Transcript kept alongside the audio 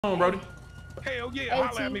on, Brody. Hell yeah,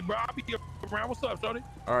 holla at me, bro. I'll be around. What's up, Shorty?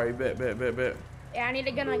 All right, bet. Yeah, I need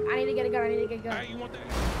a gun. I need to get a gun. Hey, you want that?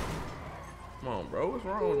 Come on, bro. What's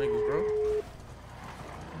wrong with niggas, bro?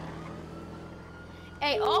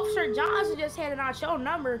 Hey, Officer Johnson just handed out your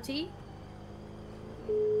number, T.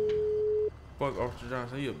 Fuck Officer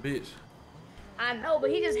Johnson, he a bitch. I know, but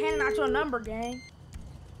he just handed out your number, gang.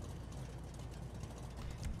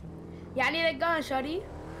 Yeah, I need a gun, Shorty.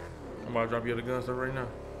 I'm about to drop you the gun stuff right now.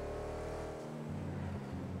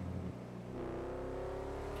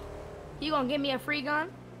 You gonna give me a free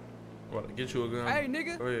gun? I'm about to get you a gun. Hey,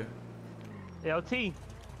 nigga. Go ahead. LT.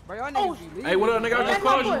 Bro, y'all niggas be leaving. Hey, what up, nigga? I just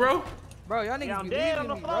called you, bro. Bro, y'all niggas be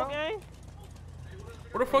leaving me, bro.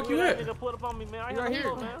 Where the fuck you at? Nigga put up on me, man. I right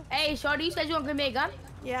here, man. Hey, Shorty, you said you gonna give me a gun?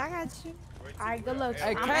 Yeah, I got you. All right, good luck.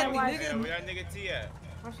 Hey, Candy, nigga. Where that nigga T at?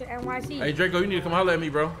 I'm shit NYC. Hey, Draco, you need to come holler at me,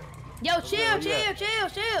 bro. Yo, chill.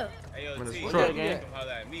 Hey, yo, I'm in T, the you truck. come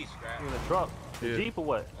holler at me, scrap. You in the truck? Yeah. The Jeep or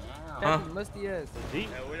what? Huh? Musty ass. The Jeep?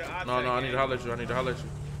 Hey, where the ops No, at, I need to gang? holler at you. I'm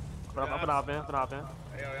finna hop in.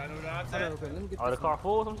 Hey, yo, y'all know where the ops at? Okay, let me get the car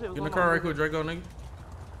full or some shit? Get in the car right quick, Draco, nigga.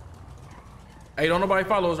 Hey, don't nobody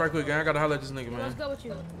follow us right quick, gang. I gotta holler at this nigga, man. Let's go with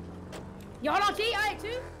you. Yo, hold on, T. All right,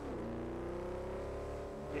 too.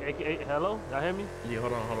 Hey, hello? Y'all hear me? Yeah,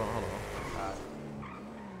 hold on.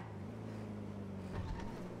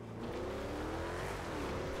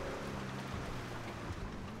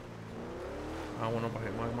 I don't want nobody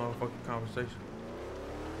in my motherfucking conversation.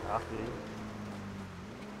 I feel you.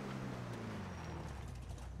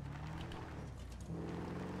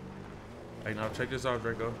 Hey, now check this out,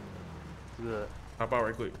 Draco. Good. Hop out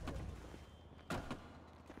right quick.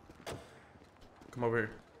 Come over here.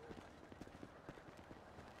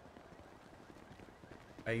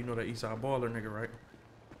 Hey, you know that Eastside Baller nigga, right?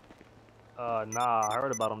 Nah, I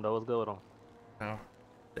heard about him though. What's good with him? Now,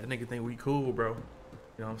 that nigga think we cool, bro.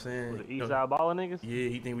 You know what I'm saying? With the Eastside Baller niggas? Yeah,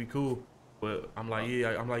 he think we cool. But I'm like, you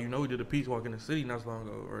know, we did a peace walk in the city not so long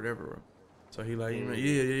ago or whatever, bro. So he like,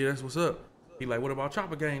 yeah, that's what's up. He like, what about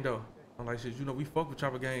Chopper Gang though? I'm like, shit, you know, we fuck with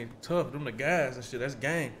Chopper Gang tough. Them the guys and shit, that's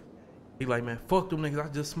gang. He like, man, fuck them niggas. I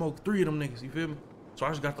just smoked 3 of them niggas, you feel me? So I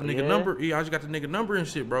just got the nigga number. Yeah, I just got the nigga number and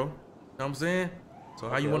shit, bro. You know what I'm saying? So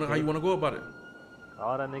how you wanna go about it?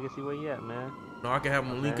 All that nigga see where you at, man. No, I can have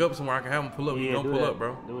him link up somewhere. I can have him pull up. Yeah, Don't pull up,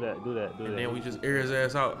 bro. Do that. And then we just air his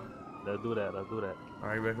ass out. Let's do that. All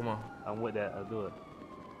right, man, come on. I'm with that. Let's do it.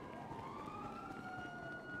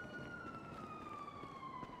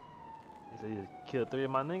 So you just killed 3 of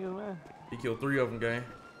my niggas, man? He killed 3 of them, gang.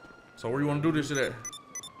 So where you want to do this shit at?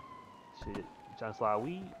 Shit, you trying to slide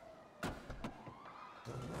weed?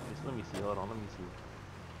 Let me see. Hold on. Let me see.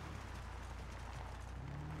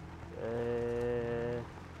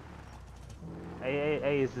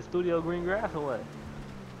 Hey, is the studio green grass or what?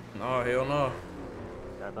 No, hell no.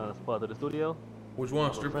 Got done a spot to the studio? Which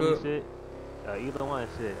one? Strip friendly club? shit? Either one,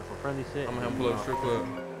 shit. For friendly shit. I'm gonna have him pull up strip club.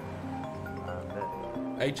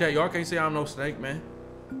 Hey, chat, y'all can't say I'm no snake, man.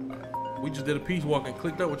 We just did a peace walk and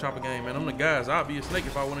clicked up with Chopper Gang, man. I'm the guys. I'd be a snake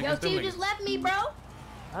if I went Yo, against them T, you niggas. just left me, bro.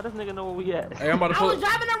 How does nigga know where we at? Hey, I'm about to I pull was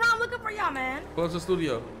driving around looking for y'all, man. Close the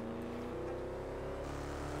studio.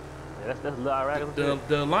 Yeah, that's Lil Iraq.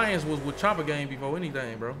 The alliance was with Chopper Gang before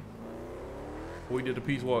anything, bro. We did the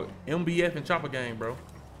peace walk. MBF and Chopper Gang, bro.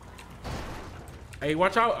 Hey,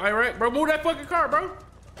 watch out, Iraq, bro. Move that fucking car, bro.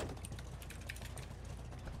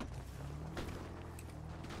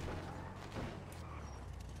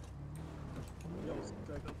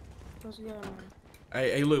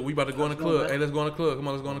 Hey, look, we about to go in the club. Hey, let's go in the club. Come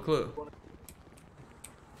on, let's go in the club.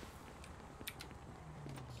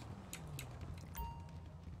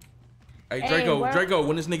 Hey, Draco,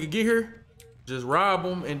 when this nigga get here, just rob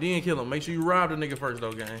him and then kill him. Make sure you rob the nigga first,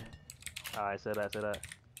 though, gang. Alright, say that.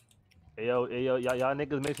 Hey, yo, y'all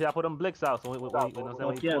niggas, make sure y'all put them blicks out. So we pull up.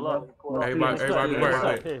 Everybody,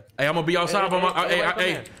 hey, I'm gonna be outside by my.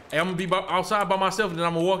 Hey, I'm gonna be outside by myself, and then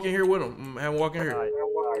I'm gonna walk in here with him. Have him walk in here. Right.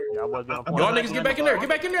 Y'all niggas get back in there. Get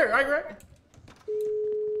back in there. All right.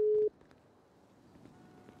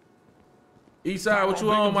 Eastside, what you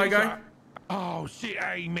on, my guy? Oh shit,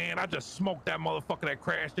 hey man, I just smoked that motherfucker that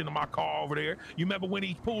crashed into my car over there. You remember when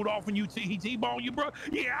he pulled off and he T-boned you, bro?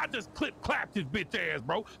 Yeah, I just clapped his bitch ass,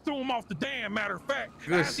 bro. Threw him off the damn, matter of fact.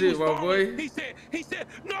 Good shit, my boy. He said,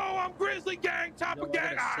 no, I'm Grizzly Gang, Chopper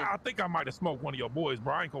Gang. I think I might have smoked one of your boys,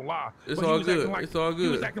 bro. I ain't gonna lie. It's all good. It's all good. He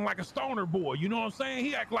was acting like a stoner boy, you know what I'm saying?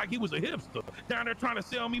 He acted like he was a hipster. Down there trying to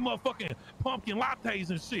sell me motherfucking pumpkin lattes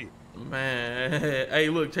and shit. Man, hey,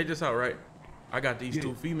 look, check this out, right? I got these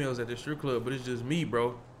 2 females at the strip club, but it's just me,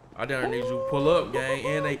 bro. I down there need you pull up, gang,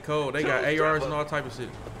 and they cold. They got ARs and all type of shit.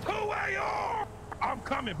 2 AR! I'm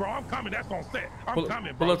coming, bro. I'm coming. That's on set. I'm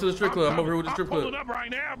coming, bro. Pull up to the strip club. I'm over here with the strip club. I'm pulling up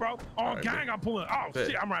right now, bro. On right, gang, I'm pulling. Oh,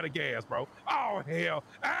 shit. I'm out of gas, bro. Oh, hell.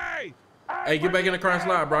 Hey, get back in the car and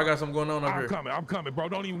slide, bro. I got something going on up here. I'm coming, bro.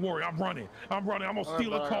 Don't even worry. I'm running. I'm gonna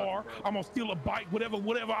steal a car. I'm gonna steal a bike.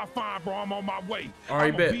 Whatever I find, bro. I'm on my way. All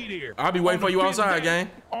right, bet. Be there. I'll be waiting for you outside, gang.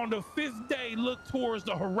 On the 5th day, look towards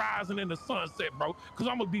the horizon and the sunset, bro. Cause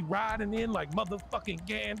I'm gonna be riding in like motherfucking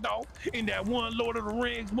Gandalf in that one Lord of the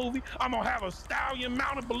Rings movie. I'm gonna have a stallion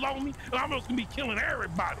mounted below me, and I'm just gonna be killing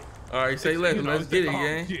everybody. All right, say less. Let's get it,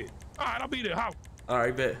 gang. Shit. All right, I'll be there. How? All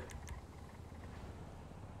right, bet.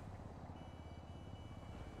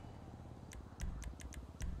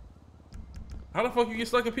 How the fuck you get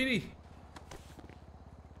stuck in PD?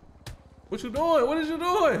 What you doing? What is you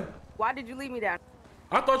doing? Why did you leave me down?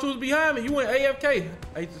 I thought you was behind me. You went AFK.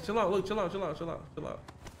 Hey, chill out. Look, chill out.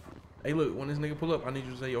 Hey, look, when this nigga pull up, I need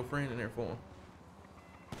you to say your friend in there for him.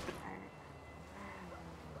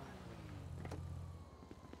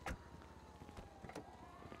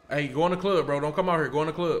 Hey, go in the club, bro. Don't come out here. Go in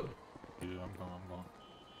the club. Yeah, I'm going.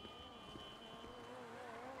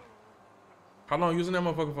 How long you using that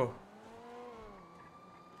motherfucker for?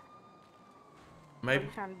 Maybe.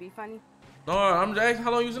 I'm trying to be funny. No, I'm just asking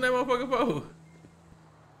how long you using that motherfucker for?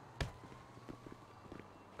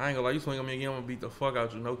 I ain't gonna lie, you swing on me again, I'm gonna beat the fuck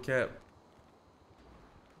out you, no cap.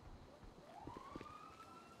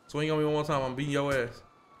 Swing on me one more time, I'm beating your ass.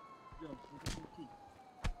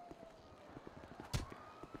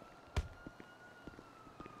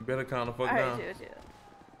 You better calm the fuck down. Chill.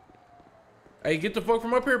 Hey, get the fuck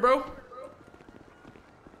from up here, bro.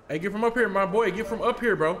 Hey, get from up here, my boy. Get from up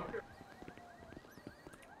here, bro.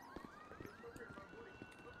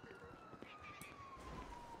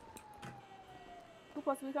 Who's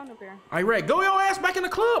supposed to be coming up here? Iraq, go your ass back in the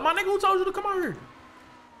club. My nigga, who told you to come out here? Who's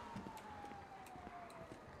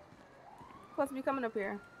supposed to be coming up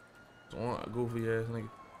here? Goofy ass nigga.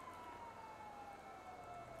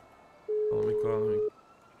 Oh, let me call him.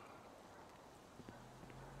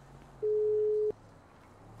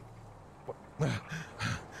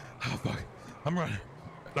 Oh, fuck. I'm running.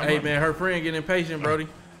 Hey, man, her friend getting impatient, Brody.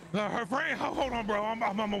 Her friend? Hold on, bro. I'm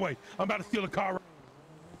on my way. I'm about to steal a car.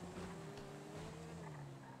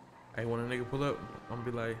 Hey, when a nigga pull up, I'm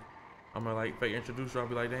gonna like fake introduce her. I'll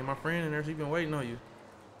be like, dang, my friend in there, she been waiting on you.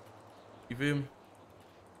 You feel me?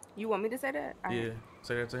 You want me to say that? Yeah,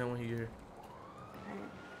 say that to him when he get here.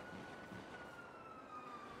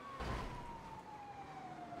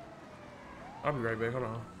 I'll be right back, hold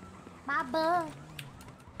on. My bug.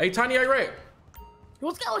 Hey, Tiny Iraq.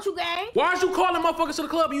 What's good with you, gang? Why is you calling motherfuckers to the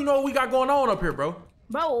club? You know what we got going on up here, bro.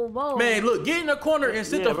 Bro. Man, look, get in the corner and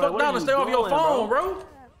sit the fuck down and stay off your phone, bro.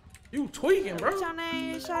 You tweaking, bro. What's your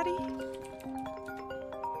name, shawty?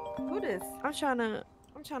 Who this? I'm trying to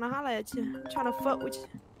holler at you. I'm trying to fuck with you.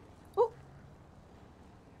 Ooh.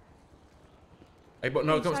 Hey, but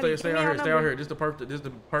no, Hey, come shawty, stay out here, stay out here. This the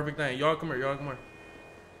perfect thing. Y'all come here,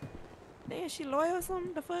 Damn, she loyal or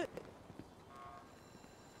something? The fuck?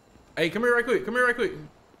 Hey, come here right quick.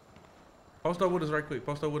 Post up with us right quick.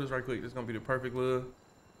 This is gonna be the perfect little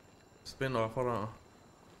spin off. Hold on.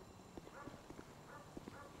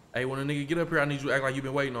 Hey, when a nigga get up here, I need you to act like you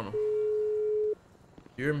been waiting on him.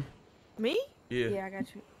 You hear me? Me? Yeah. Yeah, I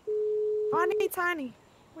got you. Oh, I need Tiny.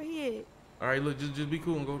 Where he at? All right, look, just be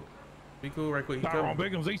cool and go. Be cool right quick. He Tyrone coming.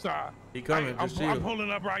 Bigham's east side. He coming. Hey, just chill. I'm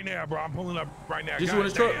pulling up right now, bro. Just you in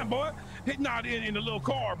his truck? Damn, boy. Not in the little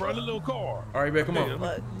car, bro. The little car. All right, man, come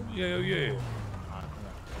on. Yeah.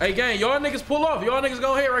 Hey, gang, y'all niggas pull off. Y'all niggas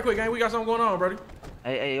go ahead right quick, gang. We got something going on, buddy.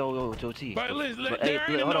 Hey, yo, Joe T. But listen, Hey, there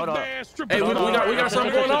ain't hold enough on. bad strippers. Hey, we got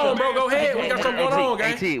something going on, bro. Go ahead. We got something going on,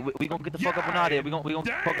 gang. Hey, T, we gonna get the fuck up and out of there. We gonna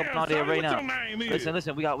fuck up and out of there right now.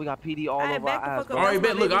 Listen, we got PD all over our ass, bro. All right,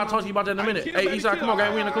 bet. Look, I'll talk to you about that in a minute. Hey, Eastside, come on,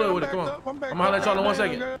 gang. We in the club with it. Come on. I'm gonna holler at y'all in 1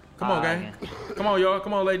 second. Come on, gang. Come on, y'all.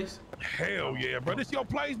 Come on, ladies. Hell yeah, bro. This your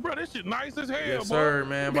place, bro. This shit nice as hell, Yes, sir,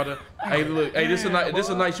 man. Hey, look. Hey, this is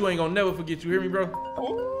a night you ain't gonna never forget. You hear me, bro?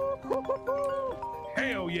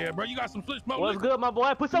 Hell yeah, bro. You got some switch smoke. What's good, my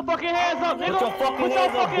boy? Put your fucking hands up, nigga. Put your fucking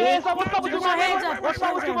hands up. What's up with you, my nigga? What's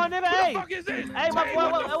up with you, my nigga? Hey. What the fuck is this? Hey, my boy,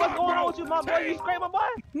 what's going on with you, my boy? You straight, my boy?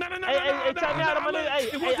 No. Hey, tell me out, my nigga.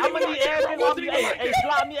 Hey, I'm gonna need everything off you. Hey,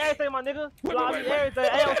 slide me everything, my nigga. Slide me everything.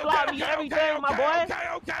 Hey, slide me everything, my boy.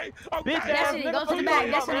 Okay. Bitch ass nigga. Go to the back.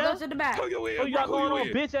 Go to the back. What you got going on,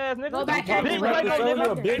 bitch ass nigga? Go back Big Draco,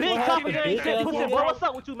 nigga. Big confident shit. Pussy, bro. What's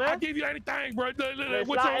up with you, I man? give you anything, bro.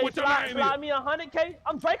 What's your name? Slide me 100K.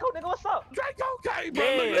 I'm Draco, nigga. What's up? Draco, okay, bro.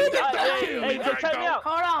 Hey, check me out.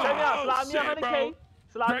 Hold on. Check me out. Slide me 100K.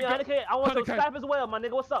 Slide me Draco, 100K. I want some 100K. strap as well, my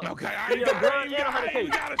nigga. What's up? Okay, I Give ain't me a got, gun I and ain't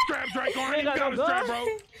 100K. got a strap, Draco. I You ain't got a strap, bro.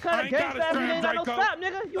 Kind I of ain't got a gangsta ass, you strap, ain't got no Draco. strap,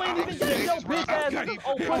 nigga. You ain't even get your bitch ass nigga.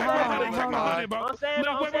 Oh, Check puss my ass money, nigga. check my money, bro. I'm saying,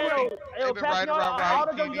 Look, wait. yo, pass me all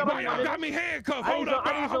the drugs you got Why on me, y'all my got nigga. me handcuffed? I Hold need up,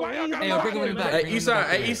 some- I need some why y'all weed. got Hey, me bring him in the back.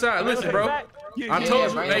 Hey, Eastside, listen, bro. I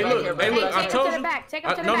told you. Hey, look, I told you.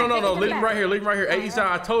 No. Leave him right here. Hey,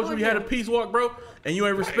 Eastside, I told you we had a peace walk, bro, and you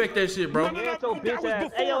ain't respect that shit, bro. No, That was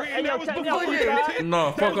beforehand. That was check me out, beforehand. Eastside.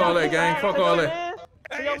 No, fuck all that, gang. Fuck all that.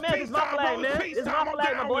 Hey, yo, man, this is my flag, man. This is my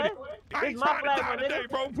flag, my boy. This is my flag, my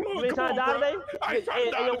nigga. You ain't trying to die today? I ain't trying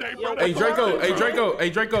to die today, bro. Hey,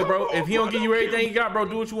 Draco, bro. If he don't give you everything you got, bro,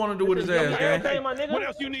 do what you want to do with his ass, gang. What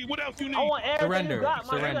else you need? I want everything you got,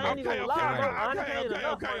 my nigga. I ain't even gonna lie, bro. I understand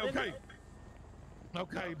enough, my nigga.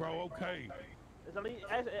 Okay, bro, okay. Them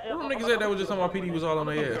niggas said that was just talking about PD was all on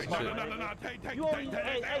their ass. No, Shit. You only,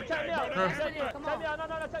 hey, check me out. Check me out.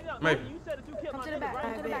 No, check me out. Maybe. You said that you killed my Come to the nigga, back. right?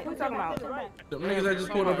 Come to the back. Who talking about? Them niggas that just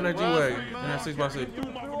pulled up in that G-Wagon in that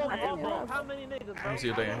 6x6. How many niggas, bro? Let me see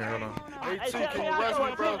if they in here. Hold on. Hey, check me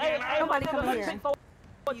out. Nobody come here.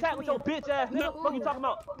 Attack with your bitch ass nigga. Fuck you talking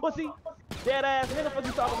about? Pussy. Dead ass nigga. Fuck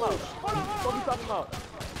you talking about? Fuck you talking about?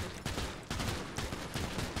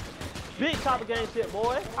 Big top of game shit,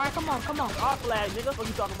 boy. Alright, come on. Our flag, nigga. Fuck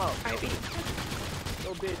you talking about?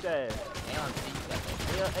 Your bitch ass.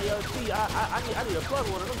 Hey, yo, T, I need a plug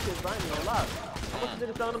one of them shits, but I ain't even gonna lie. How much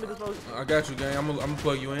niggas telling them niggas? I got you, gang. I'm gonna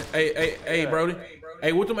plug you in. Hey, Brody.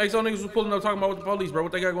 Hey, what them XO niggas was pulling up talking about with the police, bro?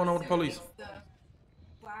 What they got going on with the police?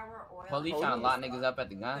 Police trying to lock niggas up at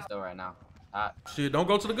the gun store right now. Shit, don't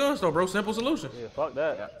go to the gun store, bro. Simple solution. Yeah, fuck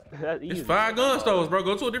that. That's easy. It's 5 gun stores, bro.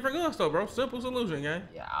 Go to a different gun store, bro. Simple solution, gang.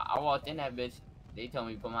 Yeah, I walked in that bitch. They told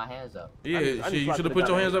me to put my hands up. Yeah, shit, you should have put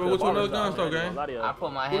your hands up and went to another gun store, gang. I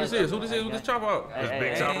put my Who hands this is? up. Who this is with this chop out? This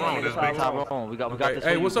big Tyrone. This big Tyrone. We got this.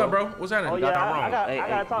 Hey, what's up, bro? What's happening? Oh yeah, I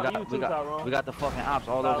gotta talk to you too, we Tyrone. got the fucking ops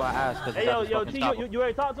all over our ass. Hey, yo, T, you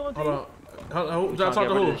already talked to him, T? Hold on. Did I talk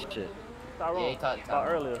to who? Tyrone. Yeah, he talked about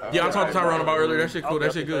earlier. Yeah, I talked to Tyrone about earlier. That shit cool.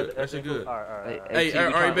 That shit good. That shit good. Alright. Hey,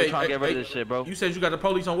 all right, babe. Trying to get rid of this shit, bro. You said you got the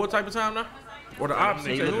police on what type of time now? Or the ops?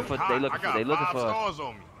 They looking for. They looking for us.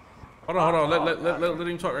 on me. Hold on. Let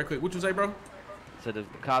him talk right quick. What you say, bro? So the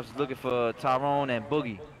cops is looking for Tyrone and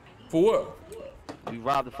Boogie. For what? We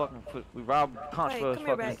robbed Conch for his come here,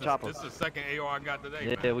 fucking back. chopper. This is the second AR I got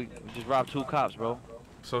today. Yeah, we just robbed 2 cops, bro.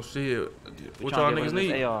 So shit, We what trying y'all to niggas get rid of this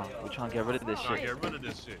need? AR. We trying to get rid of this Trying shit. to get rid of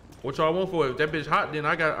this shit. What y'all want for it? If that bitch hot, then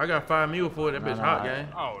I got 5 mil for it. That bitch hot, gang.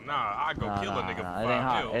 Oh nah, I go kill a nigga for 5 It ain't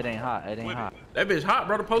hot. mil. It ain't hot. It ain't With hot. That bitch hot,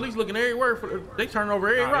 bro. The police looking everywhere for. They turn over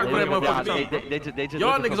every rock for that motherfucker. They just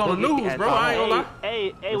Y'all looking niggas for on the Boogie news, and bro. I ain't gonna lie.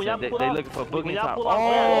 Hey, when y'all pull they off, looking for Boogie when and y'all Top. pull off,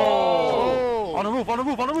 Oh! On the roof!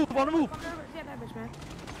 Yeah, that bitch, man.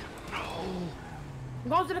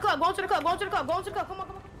 Go to the club. Come on.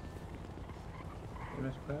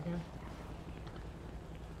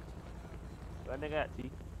 that nigga at T.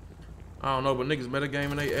 I don't know, but niggas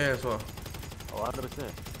metagaming they ass off. Oh, 100%.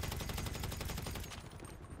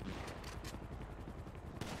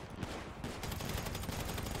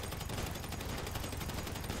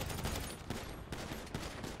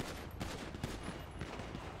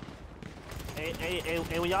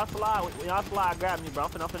 Hey, when y'all slide, grab me, bro. I'm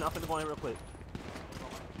finna go in real quick.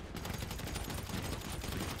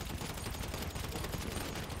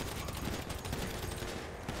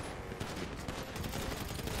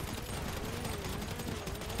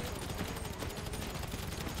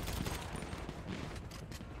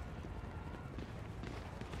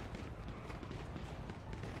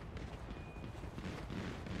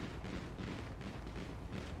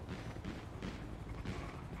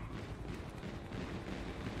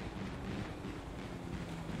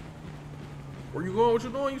 Where you going? What you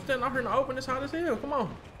doing? You standing out here in the open? It's hot as hell. Come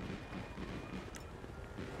on.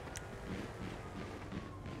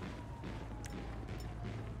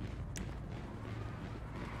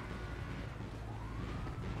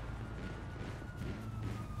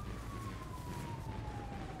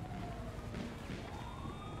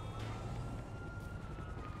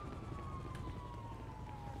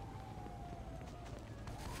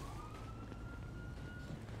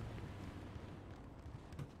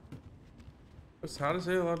 It's hot as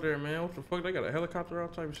hell out there, man. What the fuck? They got a helicopter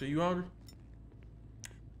out type of shit. You hungry?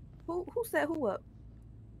 Who set who up?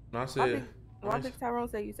 No, I said. Why did Tyrone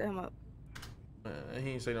say you set him up? He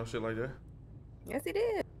ain't say no shit like that. Yes, he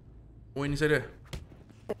did. When you say that?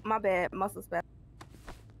 My bad, muscle spasm.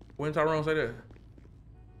 When Tyrone say that?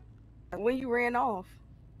 When you ran off.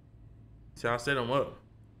 See, I set him up.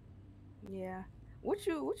 Yeah. What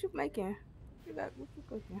you making? What you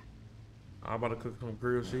cooking? I'm about to cook some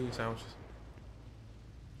grilled cheese sandwiches.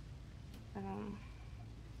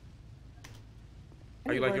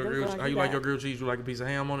 How you like your grilled? How you like your grilled cheese? You like a piece of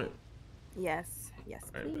ham on it? Yes. Yes,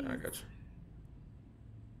 All please. right, I got you.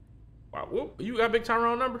 Wow, whoop, you got Big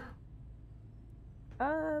Tyrone number?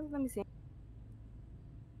 Let me see.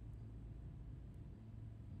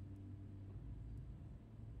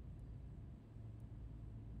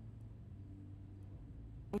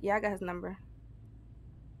 Yeah, I got his number.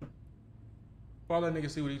 Call that nigga,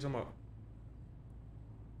 see what he talking about.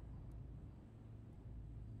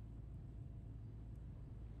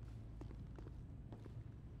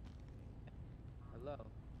 Hello.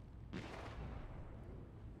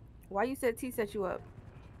 Why you said T set you up?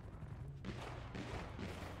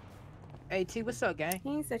 Hey T, what's up, gang? He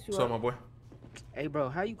ain't set you What's up, up. my boy? Hey, bro,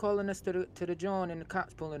 how you calling us to the joint and the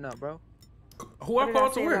cops pulling up, bro? Who I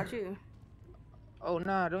called to where? Oh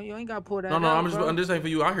nah, you ain't gotta pull that. No, out, I'm just. bro. This ain't for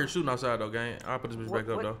you. I hear shooting outside though, gang. I'll put this bitch back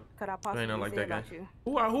up though. Could I possibly Ain't nothing like say that, gang. about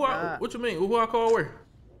you? What you mean? Who I call where?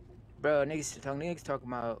 Bro, niggas talking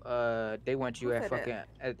about they want you Who at said fucking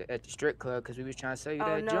at the strip club because we was trying to sell you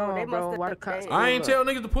that no, they joint, bro. must Why have- the cops? they- I ain't pull tell up?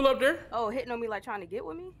 niggas to pull up there. Oh, hitting on me like trying to get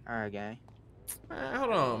with me? All right, gang. Man,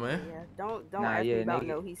 hold on, man. Yeah, don't Nah, ask yeah, me about nigga.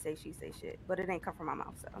 no he say she say shit, but it ain't come from my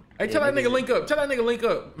mouth. So Hey, tell that nigga link up. Tell that nigga link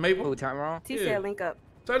up, Mabel. Who, Tyrone? T Yeah. said link up.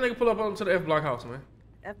 Tell that nigga pull up onto the F Block house, man.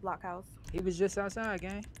 F Block house. He was just outside,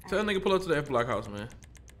 gang. Tell that nigga pull up to the F Block house, man.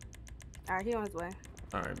 All right, he on his way.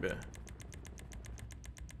 All right, bet.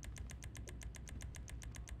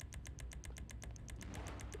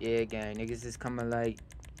 Yeah, gang. Niggas is coming like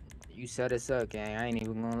you set us up, gang. I ain't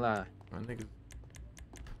even gonna lie. My nigga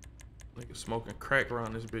smoking crack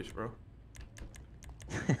around this bitch, bro.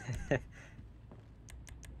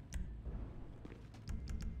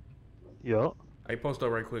 Yo. Hey, post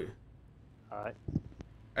up right quick. Alright.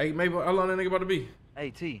 Hey, Mabel, how long that nigga about to be?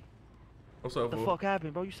 Hey, T. What's up, What the fool? fuck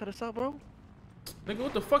happened, bro? You set us up, bro? Nigga,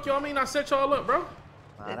 what the fuck y'all mean I set y'all up, bro?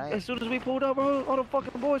 As soon as we pulled up, bro, all the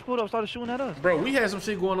fucking boys pulled up, started shooting at us. Bro, we had some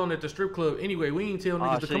shit going on at the strip club anyway. We ain't tell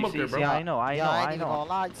niggas to come up there, bro. I know. I ain't even gonna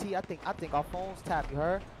lie, T. I think our phones tapped. You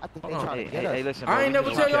heard? I think they trying to get us. Hey, listen, bro, I ain't we never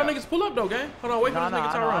just tell y'all walked niggas pull up though, gang. Hold on, wait for this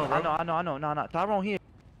nigga Tyrone, bro. I know. Nah. Tyrone here.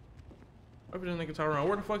 Wait for this nigga Tyrone.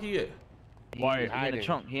 Where the fuck he at? He in the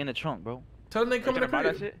trunk. He in the trunk, bro. Tell the nigga come in the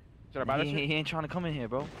crib. Should I buy that shit? He ain't trying to come in here,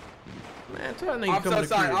 bro. Man, tell that nigga come in the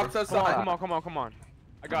crib. I'm so sorry. Come on.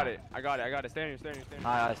 I got it. Stand here.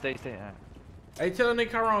 Alright, stay. Hey, tell that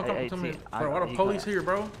nigga Tyrone come Hey, to T, me. Bro, why the police here,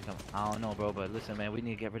 bro? I don't know, bro, but listen, man, we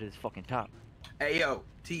need to get rid of this fucking top. Hey, yo,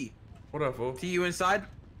 T. What up, fool? T, you inside?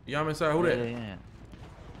 Yeah, I'm inside. Who that? Yeah.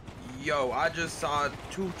 Yo, I just saw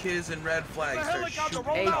 2 kids in red flags. They're shooting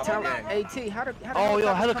Hey, up the gang. Hey, T, how the Oh,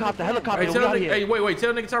 yo, helicopter. Hey, We tell out nigga, here. hey, wait,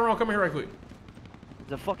 tell nigga Tyrone come in here right quick.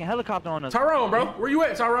 There's a fucking helicopter on us. Tyrone, bro, where you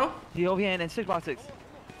at, Tyrone? He over here in 6x6.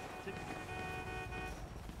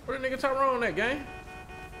 Where the nigga Tyrone at, gang?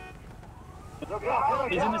 He's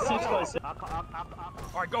in the 6x6.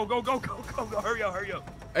 All right, go. Hurry up.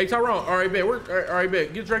 Hey, Tyrone, all right, bet. All right,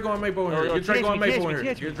 bet. Get Draco and Maple in here. Get Draco and Maple in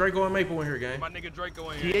here. Get Draco and Maple in here, gang. My nigga Draco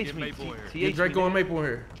in here. Get Maple in here. Get Draco and Maple in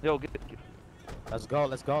here. Yo, get. Let's go,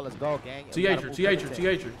 gang.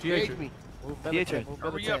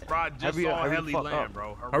 Hurry up, bro. I just saw Heli land,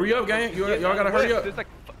 bro. Hurry up, gang. Y'all gotta hurry up. There's like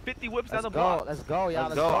 50 whips down the block. Let's go, y'all.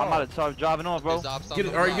 Let's go. I'm about to start driving off, bro. All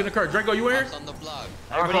right, get in the car. Draco, you in here?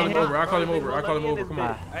 I'll call him over. Come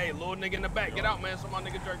on. Hey, little nigga in the back. Get out, man. So my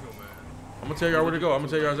nigga Draco, man. I'm gonna tell y'all where to go. I'm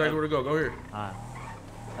gonna tell y'all exactly where to go. Go here. Alright.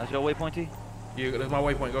 That's your waypoint, T? Yeah, that's my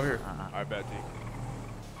waypoint. Go here. Alright, bet, T.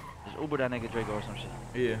 Just Uber that nigga Draco or some shit.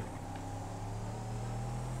 Yeah.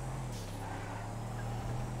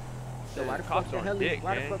 So why the fuck the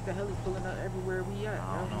hell is pulling up everywhere we at?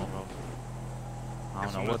 I don't know, bro. I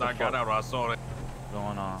As don't soon know as what I the got fuck out, I saw that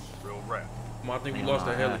going on. real rap. I think we lost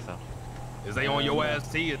the heli. Is they on your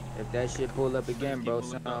ass, T? If that shit pull up again, bro,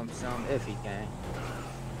 some iffy, gang.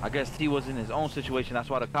 I guess T was in his own situation. That's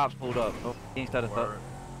why the cops pulled up. Bro. He ain't set us up.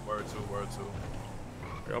 Word two.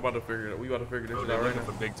 Y'all about to figure it out. We about to figure this Yo, shit they out right looking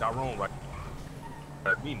now. for Big Tyrone, right?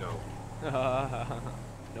 Let me know.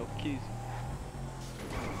 No keys.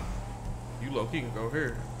 You low key can go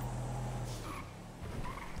here.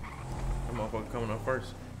 That motherfucker coming up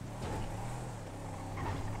first.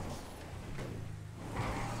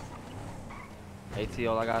 Hey T,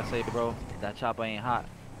 all I gotta say, bro, that chopper ain't hot.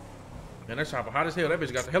 Man, that chopper hot as hell. That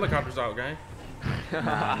bitch got the helicopters out, gang.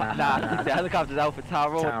 Nah, the helicopter's out for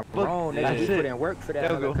Tyrone. Tyrone, nigga, he put in work for that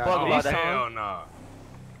helicopter. Fuck about that. Hell nah.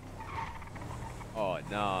 Oh,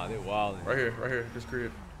 nah, they wildin'. Right here, this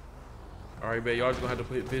crib. All right, bet y'all just gonna have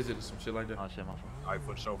to visit or some shit like that. Oh shit, my fault. All right,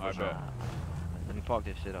 for sure. Let me park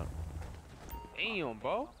this shit up. Damn,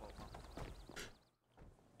 bro.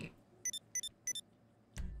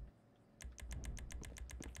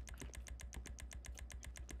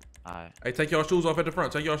 Alright. Hey, take your shoes off at the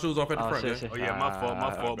front. Take your shoes off at the front, shit, gang. Oh yeah, my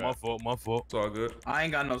fault. It's all good. I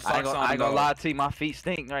ain't got no I socks on. ain't gonna lie to you, my feet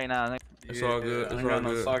stink right now. Nigga. It's all good. It's all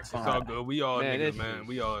good. It's all good. We all niggas, man.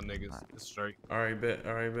 We all niggas. It's straight. All right, bet.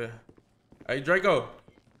 All right, bet. Hey, Draco.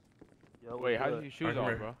 Yo, Wait, how did you shoes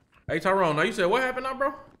on, bro? Hey, Tyrone. Now you said what happened now,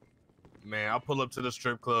 bro? Man, I pull up to the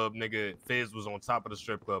strip club, nigga. Fizz was on top of the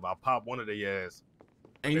strip club. I pop one of their ass.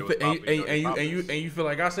 And you feel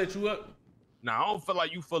like I set you up? Nah, I don't feel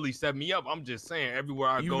like you fully set me up. I'm just saying everywhere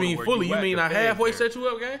I go. You mean fully? You mean I halfway set you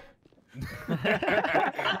up, gang? Nah,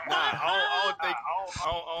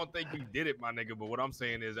 I don't think you did it, my nigga. But what I'm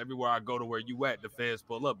saying is, everywhere I go to where you at, the feds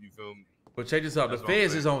pull up. You feel me? But check this out. The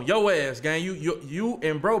feds is on your ass, gang. You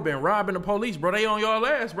and bro been robbing the police, bro. They on your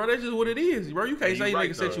ass, bro. That's just what it is, bro. You can't say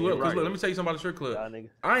niggas set you up. Cause look, let me tell you something about the strip club.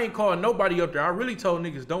 I ain't calling nobody up there. I really told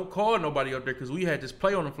niggas don't call nobody up there, cause we had this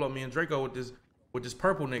play on the floor, me and Draco with this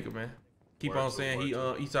purple nigga, man. Keep on saying he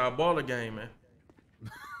Eastside Baller game, man.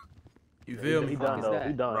 You feel me? He done though.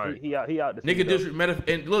 He done. Right. He out. The Nigga disrespect.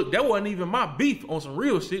 And look, that wasn't even my beef on some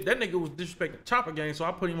real shit. That nigga was disrespecting Chopper game, so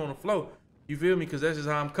I put him on the floor. You feel me? Cause that's just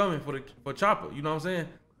how I'm coming for Chopper. You know what I'm saying?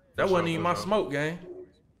 That wasn't even my smoke gang.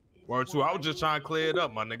 Word two. I was just trying to clear it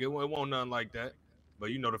up, my nigga. It won't nothing like that.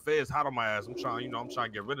 But you know the feds hot on my ass. I'm trying to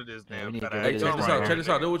get rid of this damn fat ass. Hey, check this out. Check this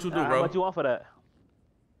out. Do what you do, bro. How much you want for that?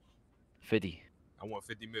 50. I want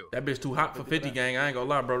 50 mil. That bitch too hot for 50, gang. I ain't gonna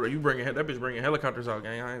lie, bro. You that bitch bringing helicopters out,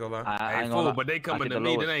 gang. I ain't gonna lie. I ain't fool, lie. but they coming to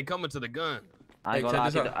me. They ain't coming to the gun. I ain't gonna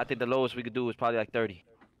lie. I think the lowest we could do is probably like 30,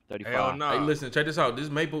 35. Hell no. Hey, listen, check this out. This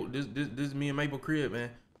is me and Maple crib,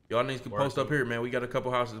 man. Y'all niggas can post up here, man. We got a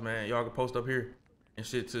couple houses, man. Y'all can post up here and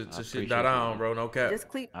shit to shit die down, bro. No cap. Just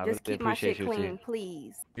keep my shit clean,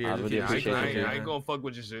 please. Yeah, I ain't gonna fuck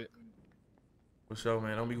with your shit. For sure,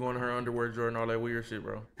 man. Don't be going to her underwear, Jordan, all that weird shit,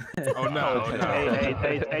 bro. Oh no.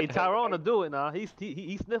 Hey, Tyrone will do it now. He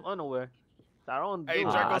sniff underwear. Tyrone. Hey,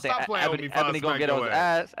 Draco, stop playing with me. Ebony gonna get his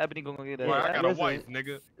ass. Ebony gonna get his ass. I got a wife,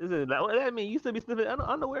 nigga. What that mean? You still be sniffing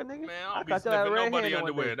underwear, nigga? Man, I don't be sniffing nobody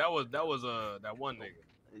underwear. That was that one nigga.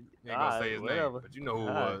 You ain't gonna say his name, but you know who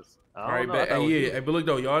it was. All right, bet. Hey, but look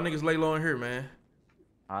though, y'all niggas lay low in here, man.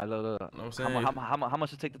 All right, look. You know what I'm saying? How much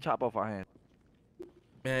to take the chop off our hands?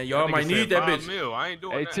 Man, y'all might need that bitch. I ain't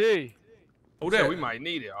doing that. Hey, T. Who that? We might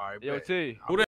need it. All right, Yo, T. Who that?